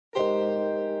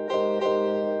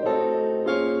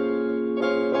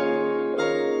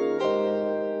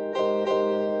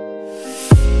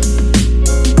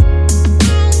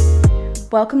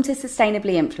Welcome to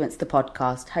Sustainably Influenced, the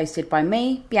podcast, hosted by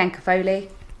me, Bianca Foley.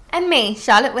 And me,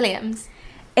 Charlotte Williams.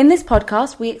 In this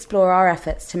podcast, we explore our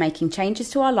efforts to making changes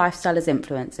to our lifestyle as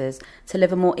influencers, to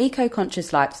live a more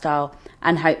eco-conscious lifestyle,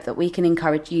 and hope that we can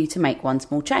encourage you to make one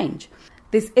small change.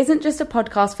 This isn't just a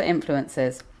podcast for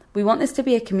influencers. We want this to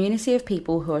be a community of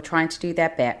people who are trying to do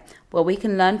their bit, where we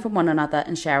can learn from one another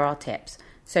and share our tips.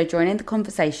 So join in the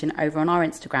conversation over on our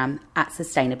Instagram at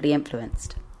Sustainably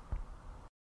Influenced.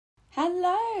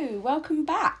 Hello, welcome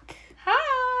back.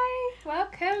 Hi,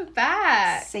 welcome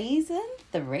back. Season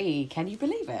 3, can you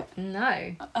believe it?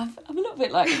 No. I'm a little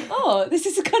bit like, this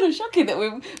is kind of shocking that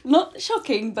we're, not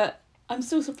shocking, but I'm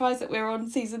still surprised that we're on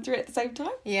season 3 at the same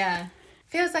time. Yeah.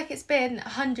 Feels like it's been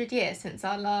 100 years since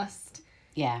our last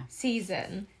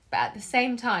season, but at the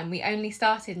same time, we only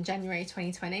started in January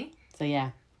 2020. So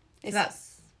yeah.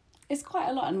 It's quite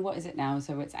a lot, and what is it now?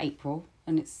 So it's April,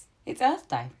 and it's Earth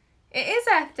Day. It is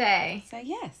Earth Day. So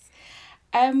yes.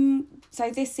 So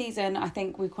this season, I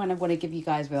think we kind of want to give you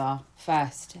guys, with our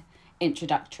first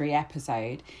introductory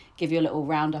episode, give you a little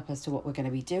roundup as to what we're going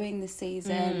to be doing this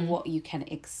season, what you can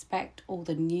expect, all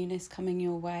the newness coming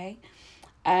your way,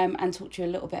 and talk to you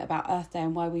a little bit about Earth Day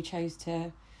and why we chose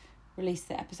to release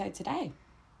the episode today.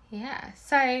 Yeah.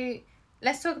 So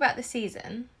let's talk about the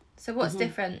season. So what's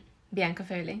different, Bianca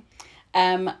Foley?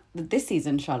 This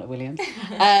season, Charlotte Williams,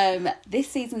 this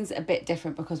season's a bit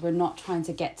different because we're not trying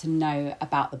to get to know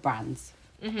about the brands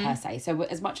per se. So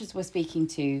as much as we're speaking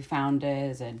to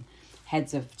founders and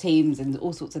heads of teams and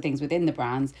all sorts of things within the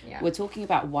brands, we're talking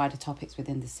about wider topics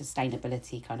within the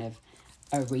sustainability kind of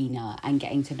arena and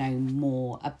getting to know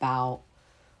more about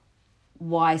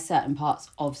why certain parts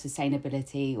of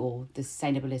sustainability or the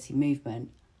sustainability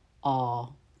movement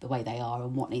are the way they are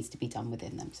and what needs to be done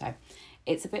within them. So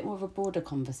it's a bit more of a broader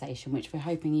conversation, which we're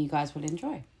hoping you guys will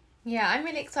enjoy. Yeah, I'm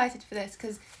really excited for this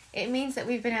because it means that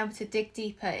we've been able to dig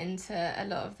deeper into a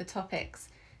lot of the topics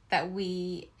that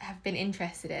we have been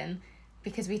interested in,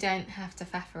 because we don't have to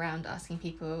faff around asking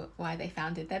people why they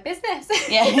founded their business.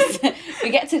 Yes,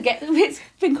 it's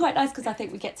been quite nice because I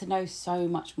think we get to know so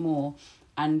much more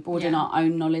and broaden our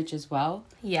own knowledge as well.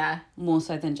 Yeah. More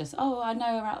so than just, I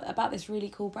know about this really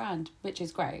cool brand, which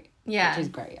is great. Yeah. Which is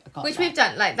great. Which we've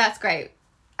done, that's great.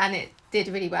 And it did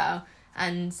really well.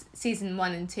 And season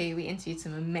 1 and 2, we interviewed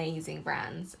some amazing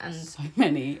brands. And so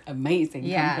many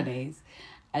amazing companies.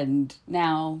 And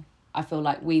now I feel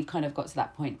like we've kind of got to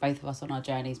that point, both of us on our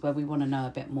journeys, where we want to know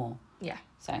a bit more. Yeah.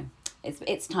 So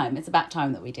it's time. It's about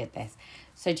time that we did this.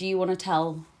 So do you want to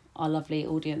tell our lovely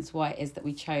audience why it is that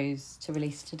we chose to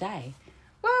release today?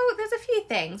 Well, there's a few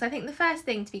things. I think the first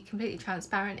thing, to be completely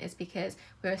transparent, is because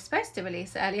we were supposed to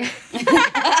release earlier.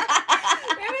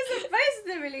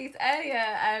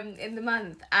 In the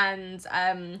month, and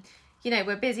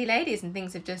we're busy ladies and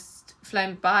things have just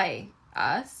flown by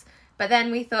us. But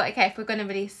then we thought, okay, if we're going to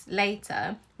release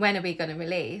later, when are we going to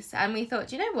release? And we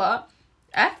thought, you know what,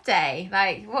 Earth Day,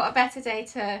 what a better day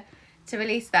to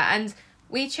release that. And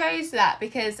we chose that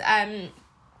because I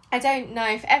don't know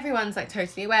if everyone's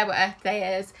totally aware what Earth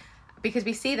Day is, because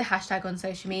we see the hashtag on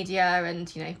social media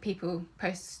and people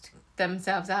post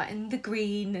themselves out in the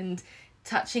green and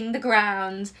touching the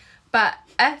ground. But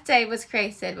Earth Day was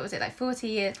created, 41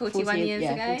 years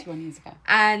ago? 41 years ago.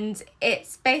 And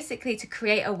it's basically to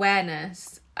create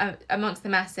awareness amongst the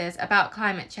masses about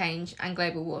climate change and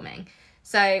global warming.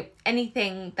 So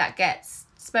anything that gets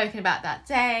spoken about that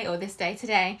day, or this day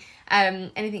today,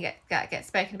 anything that gets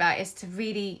spoken about is to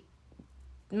really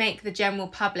make the general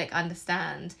public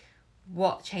understand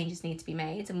what changes need to be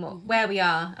made and where we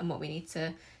are and what we need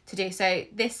to do. So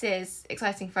this is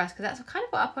exciting for us because that's kind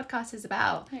of what our podcast is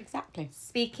about. Exactly.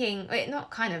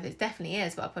 It definitely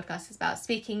is what our podcast is about.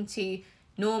 Speaking to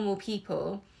normal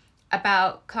people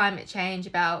about climate change,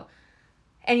 about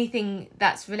anything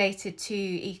that's related to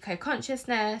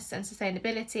eco-consciousness and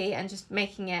sustainability, and just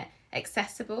making it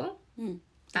accessible.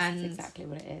 That's exactly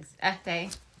what it is. Earth Day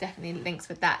definitely links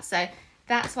with that. So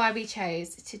that's why we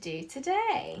chose to do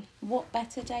today. What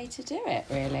better day to do it,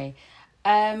 really?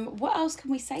 What else can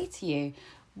we say to you?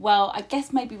 Well, I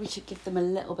guess maybe we should give them a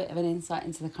little bit of an insight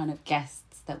into the kind of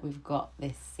guests that we've got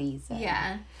this season.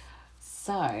 Yeah.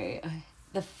 So,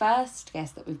 the first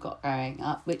guest that we've got going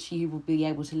up, which you will be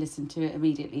able to listen to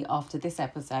immediately after this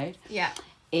episode,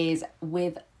 is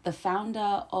with the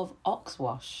founder of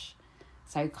Oxwash.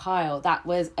 So, Kyle, that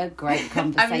was a great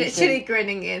conversation. I'm literally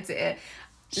grinning into it.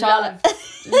 Charlotte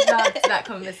loved that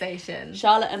conversation.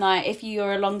 Charlotte and I, if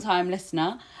you're a long-time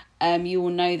listener, you will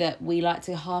know that we like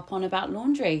to harp on about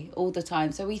laundry all the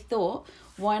time. So we thought,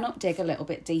 why not dig a little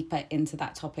bit deeper into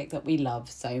that topic that we love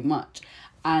so much?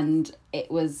 And it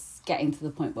was getting to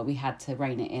the point where we had to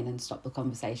rein it in and stop the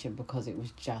conversation because it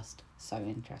was just so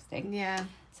interesting. Yeah.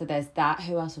 So there's that.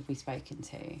 Who else have we spoken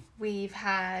to? We've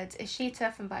had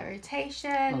Ishita from By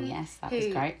Rotation. Oh yes, that was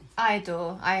great. I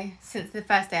adore. Since the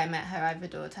first day I met her, I've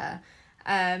adored her.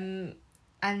 And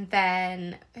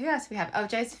then who else do we have? Oh,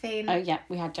 Josephine. Oh yeah,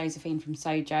 we had Josephine from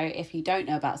Sojo. If you don't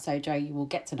know about Sojo, you will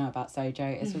get to know about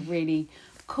Sojo. It's a really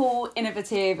cool,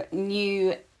 innovative,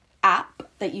 new app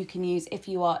that you can use if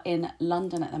you are in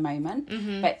London at the moment.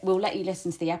 But we'll let you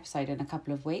listen to the episode in a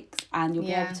couple of weeks and you'll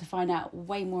be able to find out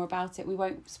way more about it. We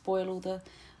won't spoil all the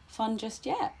fun just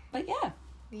yet, but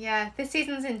yeah, this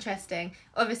season's interesting.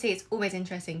 Obviously it's always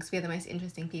interesting because we're the most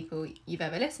interesting people you've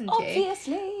ever listened to,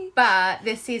 obviously, but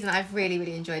this season I've really,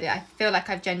 really enjoyed it. I feel like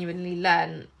I've genuinely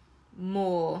learned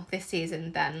more this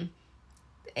season than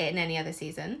in any other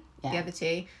season, the other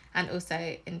two, and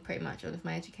also in pretty much all of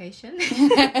my education,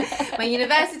 my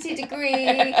university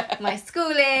degree, my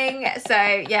schooling. So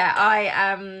yeah, I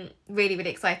am really,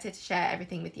 really excited to share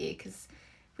everything with you because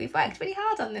we've worked really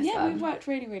hard on this one. Yeah, we've worked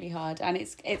really, really hard and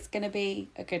it's going to be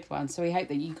a good one. So we hope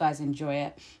that you guys enjoy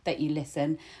it, that you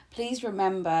listen. Please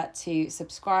remember to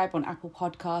subscribe on Apple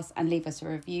Podcasts and leave us a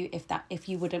review if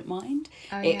you wouldn't mind.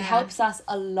 It helps us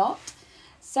a lot.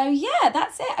 So yeah,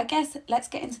 that's it. I guess let's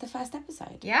get into the first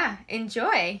episode. Yeah,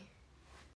 enjoy.